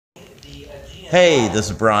Hey, this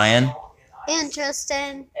is Brian. And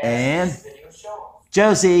Tristen. And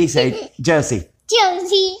Josie. Say Josie.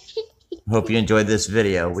 Josie. Hope you enjoyed this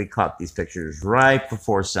video. We caught these pictures right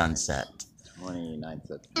before sunset. 29th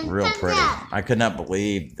September. Real pretty. I could not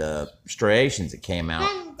believe the striations that came out.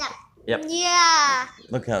 Yep. Yeah.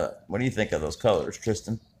 Look how. What do you think of those colors,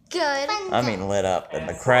 Tristen? Good. I mean, lit up, and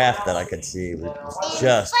the craft that I could see was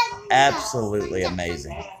just absolutely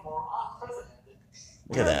amazing.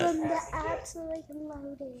 Look at that.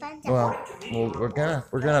 Well,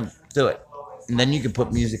 we're gonna do it, and then you can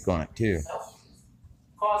put music on it too.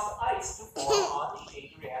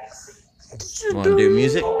 You want to do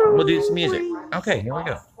music? We'll do some music. Okay, here we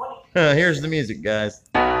go. Here's the music, guys.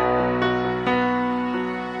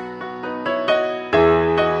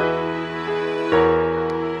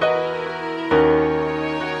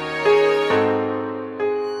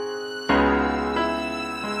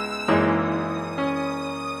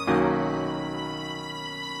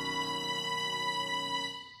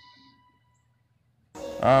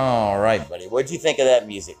 All right, buddy. What'd you think of that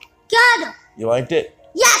music? Good. You liked it?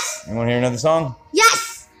 Yes. You want to hear another song?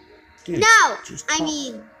 Yes. Dude, No.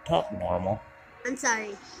 Talk normal. I'm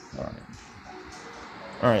sorry. All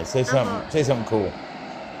right. Say something. Say something cool.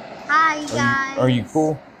 Hi, guys. Are you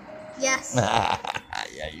cool? Yes.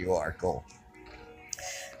 Yeah, you are cool.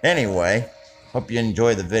 Anyway, hope you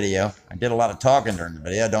enjoyed the video. I did a lot of talking during the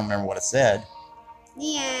video. I don't remember what I said.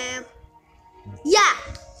 Yeah. Yeah.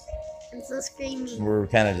 I'm so screaming. We're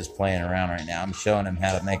kind of just playing around right now. I'm showing him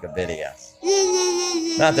how to make a video.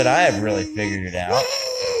 Not that I have really figured it out.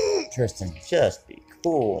 Tristan, just be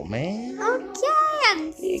cool, man. Okay,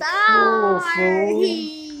 I'm sorry.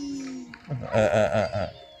 sorry.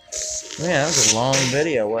 Yeah, that was a long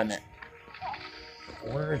video, wasn't it?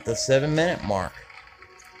 We're at the 7-minute mark.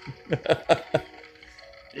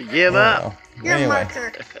 You give up. You're Anyway.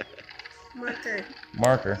 Marker.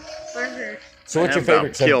 Marker. So what's your I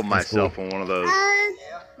favorite about killed subject in myself school? on one of those.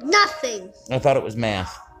 Nothing. I thought it was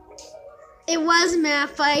math. It was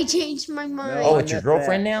math, but I changed my mind. Oh, it's your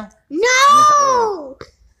girlfriend now? No!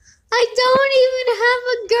 I don't even have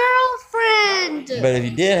a girlfriend. But if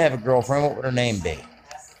you did have a girlfriend, what would her name be?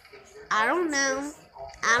 I don't know.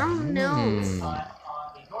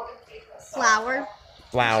 Flower.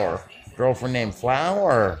 Flower. Girlfriend named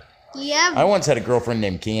Flower? Yeah. I once had a girlfriend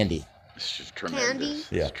named Candy. It's just tremendous. Candy?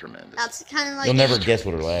 Yeah. It's tremendous. That's kind of like. You'll never guess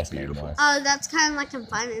what her last name was. Oh, that's kind of like in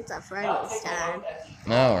Finance at Freddy's time.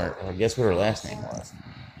 No, or guess what her last name was?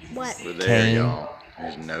 What? We're there, Kane. y'all.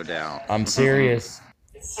 There's no doubt. I'm serious.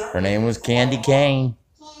 Her name was Candy Kane.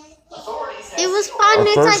 It was Her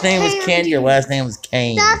Finance first at name was Candy, her last name was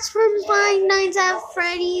Kane. That's from Five Nights at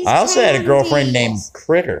Freddy's. I also had a girlfriend Candy. named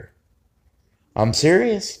Critter. I'm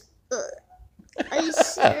serious. Are you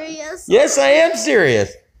serious? Yes, I am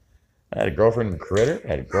serious. I had a girlfriend named Critter. I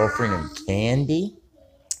had a girlfriend named Candy.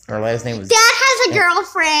 Her last name was... Dad has a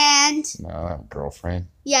girlfriend. No, I don't have a girlfriend.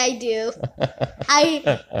 Yeah, I do.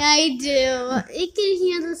 I do. You can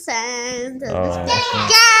hear the sound of Oh.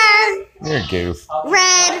 the You're a goof.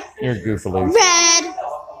 Red, You're a goofaloo.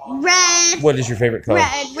 red, What is your favorite color?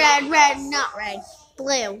 red, not red.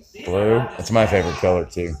 Blue. Blue? That's my favorite color,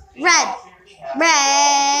 too. Red.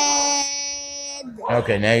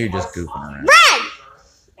 Okay, now you're just goofing around. Red!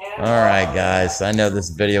 Alright, guys. I know this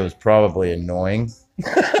video is probably annoying.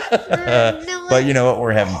 But you know what?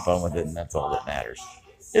 We're having fun with it, and that's all that matters.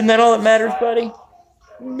 Isn't that all that matters, buddy?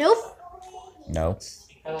 Nope. No.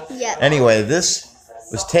 Yeah. Anyway, this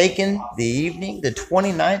was taken the evening, the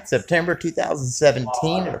 29th September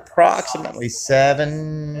 2017 at approximately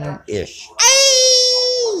 7-ish.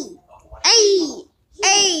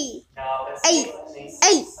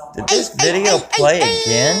 Did this video play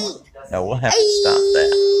again? No, we'll have to stop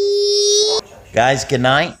that. Guys, good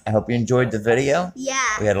night. I hope you enjoyed the video.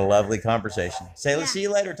 Yeah. We had a lovely conversation. Say, let's see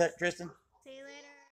you later, Tristan.